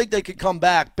 I don't think they could come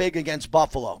back big against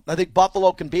Buffalo. I think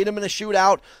Buffalo can beat them in a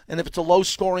shootout, and if it's a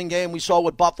low-scoring game, we saw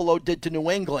what Buffalo did to New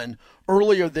England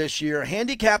earlier this year.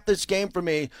 Handicap this game for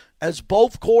me as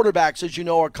both quarterbacks, as you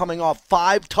know, are coming off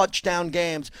 5 touchdown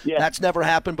games. Yeah. That's never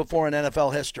happened before in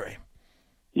NFL history.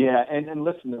 Yeah, and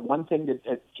listen, the one thing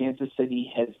that Kansas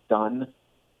City has done,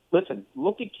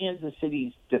 look at Kansas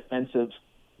City's defensive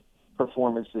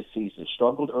performance this season.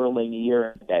 Struggled early in the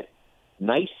year, that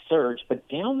nice surge, but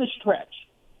down the stretch,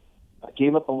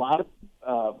 gave up a lot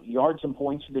of yards and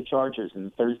points to the Chargers in the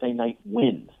Thursday night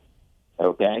win,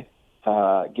 okay?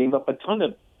 Gave up a ton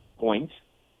of points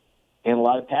and a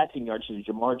lot of passing yards to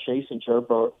Jamar Chase and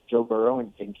Joe Burrow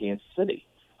in Kansas City.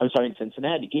 In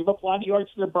Cincinnati. Gave up a lot of yards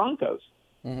to the Broncos.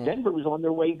 Mm-hmm. Denver was on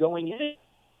their way going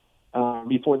in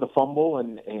before the fumble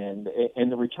and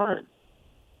the return.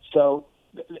 So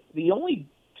the only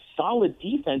solid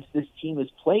defense this team has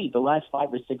played the last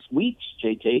 5 or 6 weeks,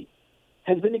 JT,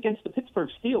 has been against the Pittsburgh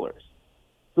Steelers,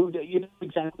 who don't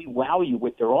exactly wow you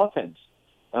with their offense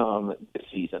this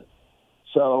season.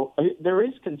 So there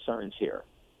is concerns here.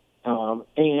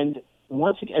 And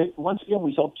once again,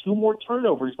 we saw 2 more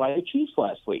turnovers by the Chiefs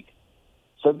last week.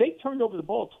 So they turned over the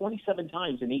ball 27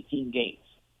 times in 18 games.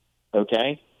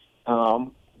 Okay?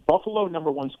 Buffalo,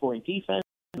 number 1 scoring defense,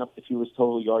 up the fewest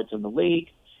total yards in the league.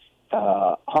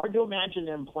 Hard to imagine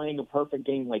them playing a perfect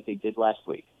game like they did last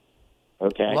week.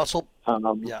 Okay? Russell,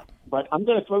 yeah. But I'm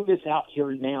going to throw this out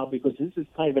here now because this is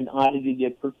kind of an oddity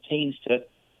that pertains to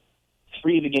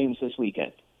 3 of the games this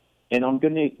weekend. And I'm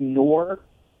going to ignore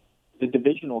the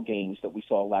divisional games that we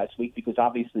saw last week because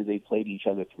obviously they played each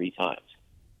other 3 times.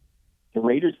 The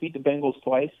Raiders beat the Bengals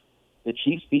twice. The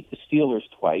Chiefs beat the Steelers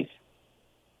twice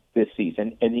this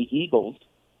season. And the Eagles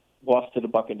lost to the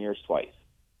Buccaneers twice.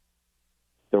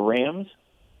 The Rams,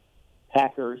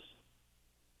 Packers,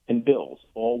 and Bills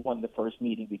all won the first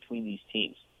meeting between these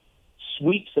teams.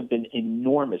 Sweeps have been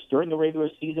enormous. During the regular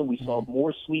season, we saw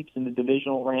more sweeps in the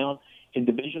divisional round in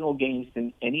divisional games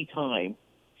than any time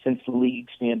since the league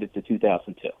expanded to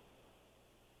 2002.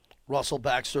 Russell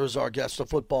Baxter is our guest, the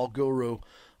football guru.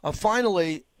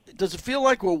 Finally, does it feel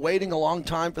like we're waiting a long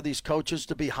time for these coaches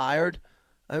to be hired?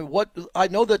 I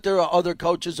know that there are other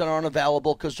coaches that aren't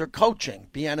available because they're coaching.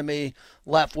 Bieniemy,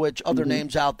 Leftwich, other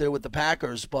names out there with the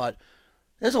Packers, but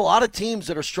there's a lot of teams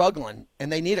that are struggling,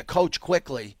 and they need a coach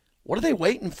quickly. What are they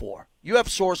waiting for? You have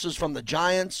sources from the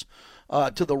Giants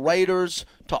to the Raiders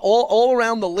to all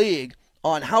around the league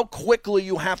on how quickly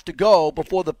you have to go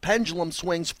before the pendulum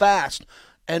swings fast.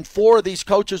 And 4 of these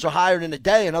coaches are hired in a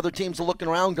day, and other teams are looking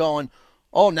around going,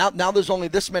 oh, now there's only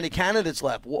this many candidates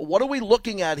left. What are we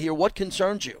looking at here? What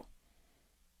concerns you?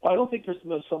 Well, I don't think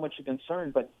there's so much a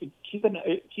concern, but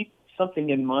keep something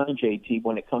in mind, JT,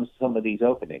 when it comes to some of these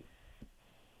openings.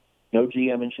 No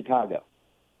GM in Chicago.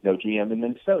 No GM in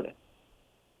Minnesota.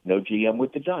 No GM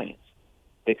with the Giants,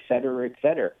 et cetera, et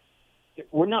cetera.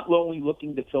 We're not only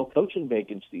looking to fill coaching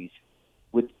vacancies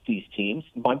with these teams.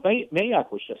 Mike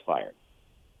Mayock was just fired.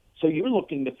 So you're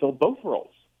looking to fill both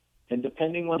roles. And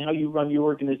depending on how you run your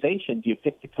organization, do you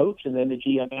pick the coach and then the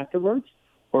GM afterwards,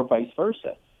 or vice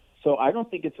versa? So I don't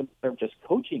think it's a matter of just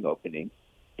coaching openings.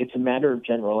 It's a matter of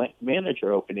general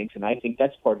manager openings, and I think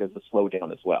that's part of the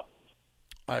slowdown as well.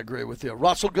 I agree with you.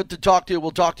 Russell, good to talk to you.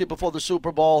 We'll talk to you before the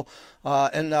Super Bowl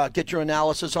and get your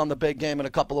analysis on the big game in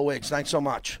a couple of weeks. Thanks so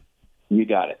much. You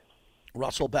got it.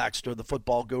 Russell Baxter, the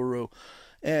football guru.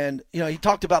 And, he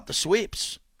talked about the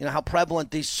sweeps, how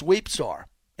prevalent these sweeps are.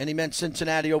 And he meant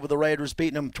Cincinnati over the Raiders,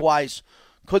 beating them twice.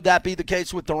 Could that be the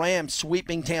case with the Rams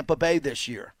sweeping Tampa Bay this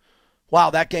year? Wow,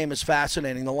 that game is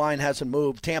fascinating. The line hasn't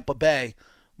moved. Tampa Bay,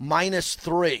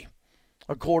 -3,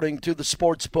 according to the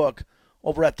sports book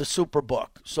over at the Superbook.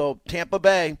 So Tampa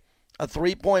Bay, a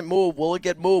 3-point move. Will it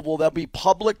get moved? Will there be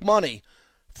public money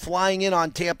flying in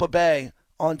on Tampa Bay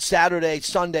on Saturday,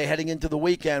 Sunday, heading into the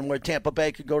weekend, where Tampa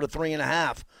Bay could go to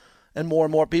 3.5, and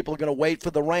more people are going to wait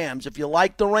for the Rams? If you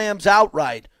like the Rams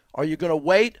outright, are you going to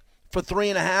wait for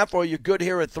 3.5, or are you good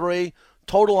here at 3?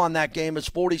 Total on that game is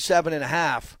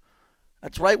 47.5.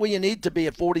 That's right where you need to be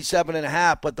at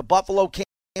 47.5. But the Buffalo-Kansas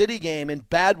City game in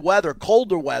bad weather,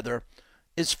 colder weather,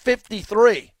 is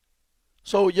 53.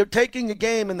 So you're taking a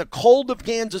game in the cold of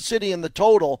Kansas City, and the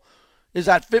total is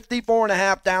at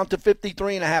 54.5 down to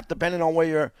 53.5, depending on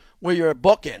where you're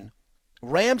booking.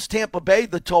 Rams Tampa Bay,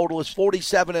 the total is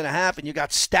 47.5, and you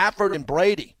got Stafford and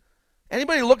Brady.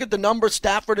 Anybody look at the numbers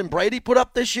Stafford and Brady put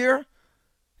up this year?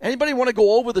 Anybody want to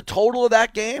go over the total of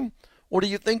that game? Or do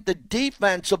you think the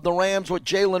defense of the Rams with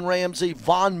Jalen Ramsey,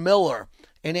 Von Miller,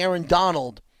 and Aaron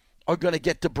Donald are going to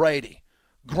get to Brady?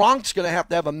 Gronk's going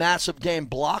to have a massive game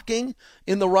blocking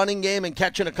in the running game and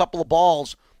catching a couple of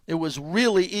balls. It was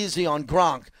really easy on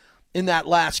Gronk in that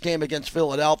last game against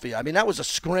Philadelphia. I mean, that was a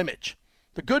scrimmage.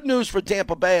 The good news for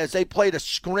Tampa Bay is they played a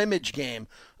scrimmage game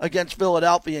against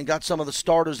Philadelphia and got some of the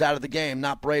starters out of the game,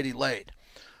 not Brady late.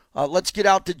 Let's get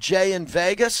out to Jay in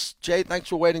Vegas. Jay, thanks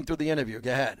for waiting through the interview.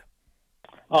 Go ahead.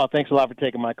 Oh, thanks a lot for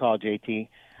taking my call, JT.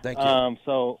 Thank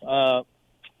you.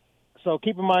 So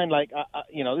keep in mind,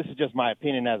 this is just my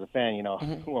opinion as a fan.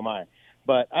 Who am I?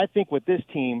 But I think with this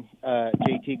team,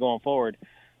 JT, going forward,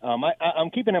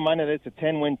 I'm keeping in mind that it's a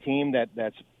 10-win team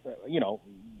that's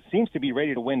seems to be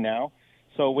ready to win now.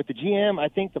 So with the GM, I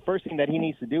think the first thing that he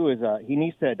needs to do is he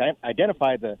needs to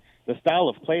identify the style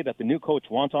of play that the new coach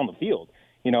wants on the field.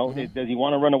 Does he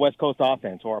want to run a West Coast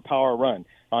offense or a power run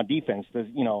on defense?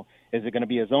 Is it going to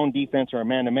be a zone defense or a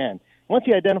man-to-man? Once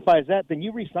he identifies that, then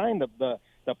you re-sign the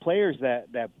players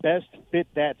that best fit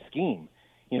that scheme.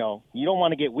 You don't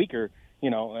want to get weaker.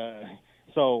 After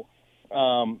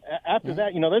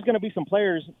that, there's going to be some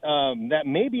players that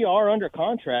maybe are under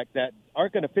contract that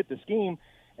aren't going to fit the scheme,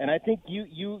 and I think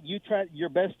you try your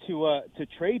best to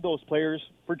trade those players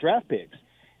for draft picks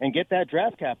and get that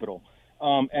draft capital.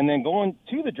 And then going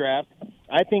to the draft,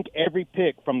 I think every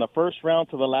pick from the first round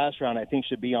to the last round, I think,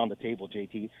 should be on the table,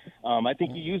 JT. I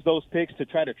think you use those picks to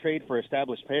try to trade for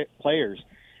established players.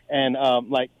 And,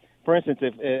 for instance,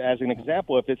 as an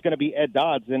example, if it's going to be Ed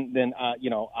Dodds, then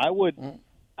I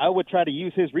would try to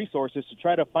use his resources to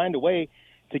try to find a way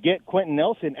to get Quentin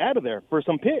Nelson out of there for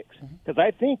some picks. Because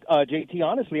I think, JT,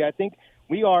 honestly, I think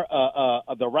we are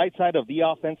the right side of the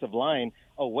offensive line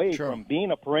away from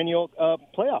being a perennial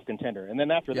playoff contender. And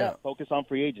then after that, focus on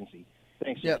free agency.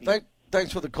 Thanks, JT. Yeah,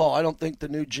 thanks for the call. I don't think the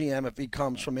new GM, if he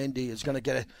comes from Indy, is going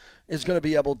to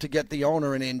be able to get the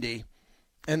owner in Indy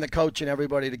and the coach and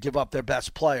everybody to give up their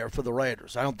best player for the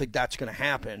Raiders. I don't think that's going to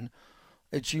happen.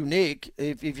 It's unique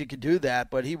if you could do that,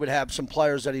 but he would have some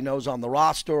players that he knows on the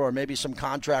roster or maybe some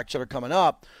contracts that are coming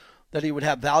up that he would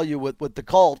have value with the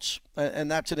Colts,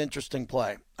 and that's an interesting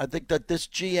play. I think that this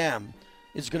GM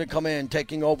is going to come in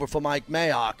taking over for Mike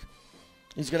Mayock.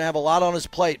 He's going to have a lot on his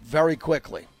plate very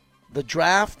quickly. The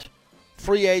draft,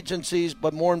 free agencies,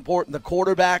 but more important, the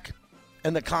quarterback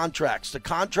and the contracts. The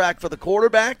contract for the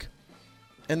quarterback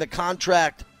and the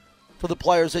contract for the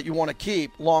players that you want to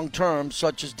keep long-term,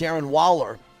 such as Darren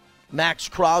Waller, Max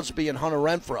Crosby, and Hunter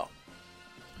Renfrow,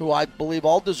 who I believe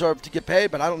all deserve to get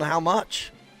paid, but I don't know how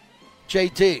much.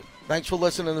 JT, thanks for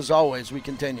listening as always. We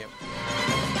continue.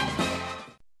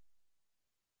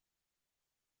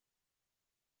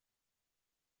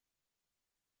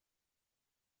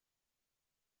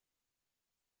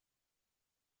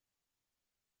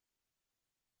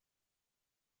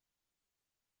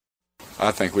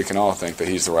 I think we can all think that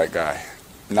he's the right guy.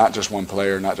 Not just one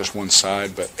player, not just one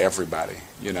side, but everybody,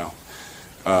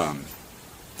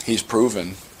 He's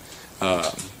proven,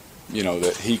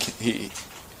 that he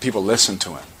people listen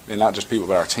to him. And not just people,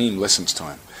 but our team listens to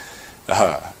him.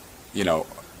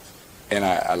 And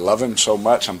I love him so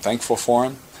much. I'm thankful for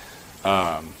him.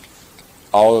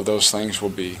 All of those things will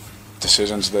be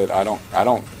decisions that I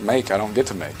don't get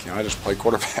to make. I just play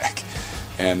quarterback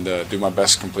and do my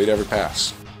best to complete every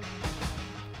pass.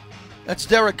 That's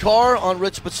Derek Carr on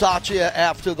Rich Bisaccia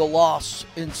after the loss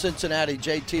in Cincinnati.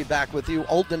 JT back with you.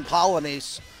 Olden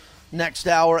Polynice next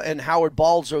hour, and Howard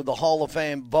Balzer, the Hall of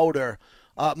Fame voter.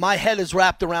 My head is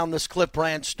wrapped around this Cliff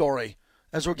Branch story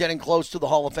as we're getting close to the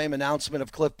Hall of Fame announcement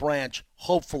of Cliff Branch,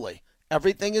 hopefully.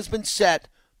 Everything has been set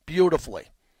beautifully,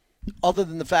 other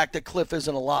than the fact that Cliff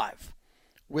isn't alive,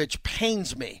 which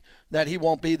pains me that he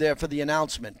won't be there for the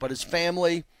announcement. But his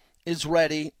family is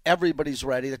ready. Everybody's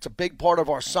ready. That's a big part of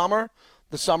our summer,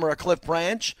 the summer of Cliff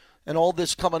Branch, and all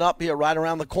this coming up here right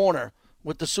around the corner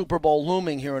with the Super Bowl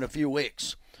looming here in a few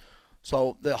weeks.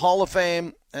 So the Hall of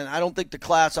Fame, and I don't think the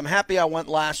class, I'm happy I went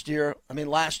last year. I mean,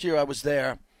 last year I was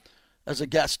there as a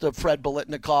guest of Fred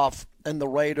Biletnikoff and the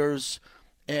Raiders,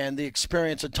 and the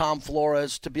experience of Tom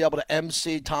Flores, to be able to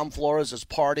MC Tom Flores'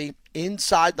 party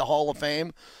inside the Hall of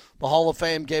Fame. The Hall of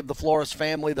Fame gave the Flores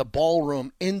family the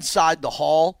ballroom inside the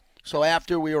hall. So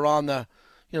after we were on the,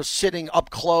 sitting up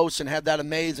close and had that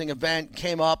amazing event,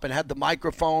 came up and had the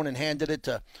microphone and handed it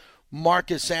to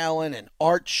Marcus Allen and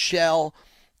Art Shell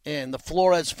and the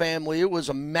Flores family. It was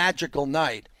a magical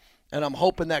night, and I'm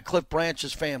hoping that Cliff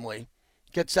Branch's family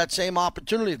gets that same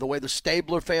opportunity the way the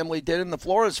Stabler family did and the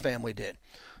Flores family did.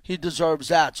 He deserves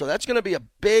that. So that's going to be a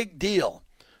big deal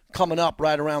coming up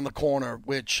right around the corner,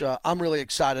 which I'm really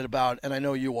excited about, and I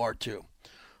know you are too.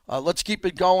 Let's keep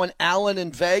it going. Alan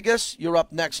in Vegas, you're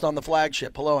up next on the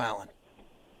flagship. Hello, Alan.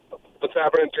 What's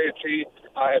happening, JT?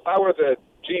 If I were the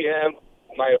GM,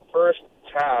 my first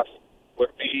task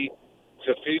would be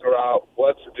to figure out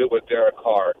what to do with Derek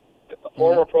Carr. It's a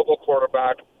former Pro Bowl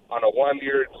quarterback on a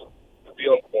 1-year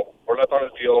deal or left on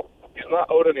his deal. He's not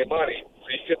owed any money, so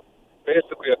you get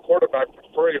basically a quarterback for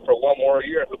free for 1 more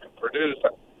year who can produce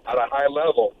at a high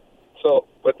level. So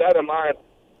with that in mind,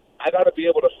 I got to be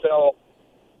able to sell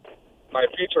my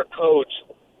future coach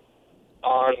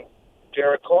on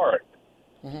Derek Carr.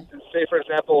 Say, for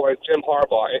example, like Jim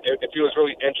Harbaugh, if he was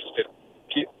really interested,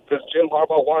 does Jim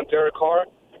Harbaugh want Derek Carr?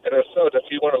 And if so, does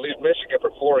he want to leave Michigan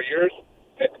for 4 years?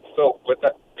 So with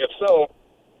that, if so,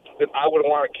 then I would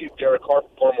want to keep Derek Carr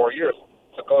for 4 more years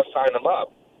to go sign him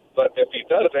up. But if he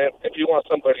doesn't, if he wants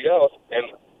somebody else, and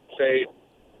say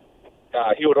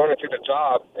he would only take the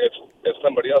job if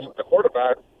somebody else is the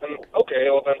quarterback, then okay,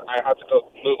 well then I have to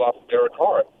go move off of Derek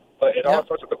Carr. But it all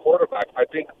starts with the quarterback. I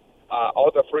think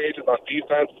all the free agents on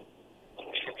defense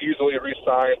can easily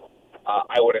re-sign.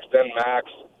 I would extend Max.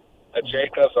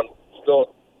 Jacobs, I'm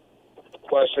still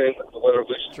questioning whether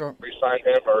we should re-sign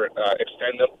him or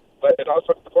extend him. But it all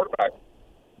starts with the quarterback.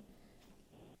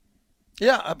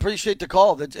 Yeah, I appreciate the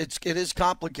call. It is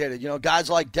complicated. Guys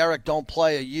like Derek don't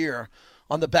play a year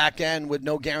on the back end with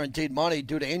no guaranteed money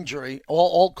due to injury,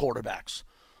 all quarterbacks.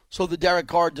 So the Derek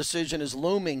Carr decision is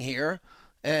looming here,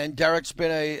 and Derek's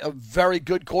been a very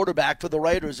good quarterback for the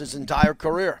Raiders his entire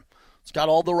career. He's got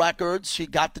all the records. He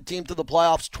got the team to the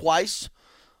playoffs twice.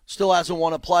 Still hasn't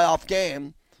won a playoff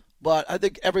game, but I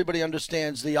think everybody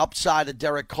understands the upside of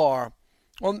Derek Carr.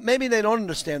 Well, maybe they don't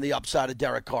understand the upside of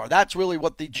Derek Carr. That's really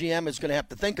what the GM is going to have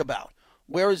to think about.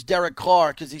 Where is Derek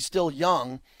Carr? Because he's still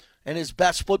young, and his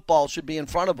best football should be in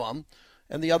front of him.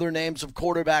 And the other names of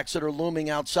quarterbacks that are looming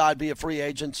outside via free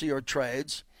agency or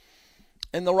trades.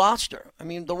 And the roster. I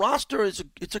mean, the roster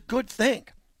it's a good thing.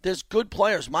 There's good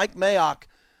players. Mike Mayock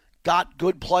got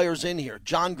good players in here.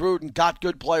 John Gruden got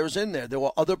good players in there. There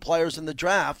were other players in the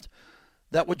draft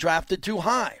that were drafted too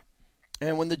high.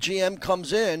 And when the GM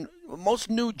comes in, most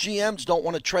new GMs don't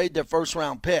want to trade their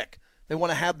first-round pick. They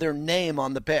want to have their name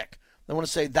on the pick. They want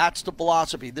to say, that's the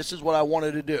philosophy. This is what I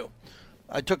wanted to do.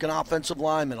 I took an offensive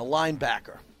lineman, a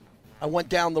linebacker. I went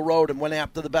down the road and went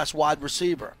after the best wide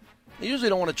receiver. They usually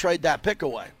don't want to trade that pick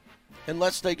away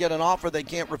unless they get an offer they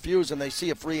can't refuse and they see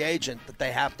a free agent that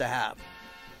they have to have.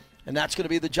 And that's going to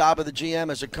be the job of the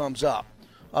GM as it comes up.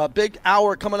 A big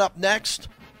hour coming up next.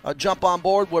 Jump on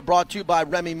board. We're brought to you by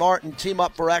Remy Martin, Team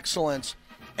Up for Excellence.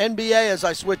 NBA as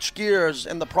I switch gears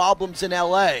and the problems in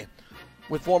L.A.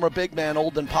 with former big man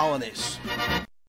Olden Polynice.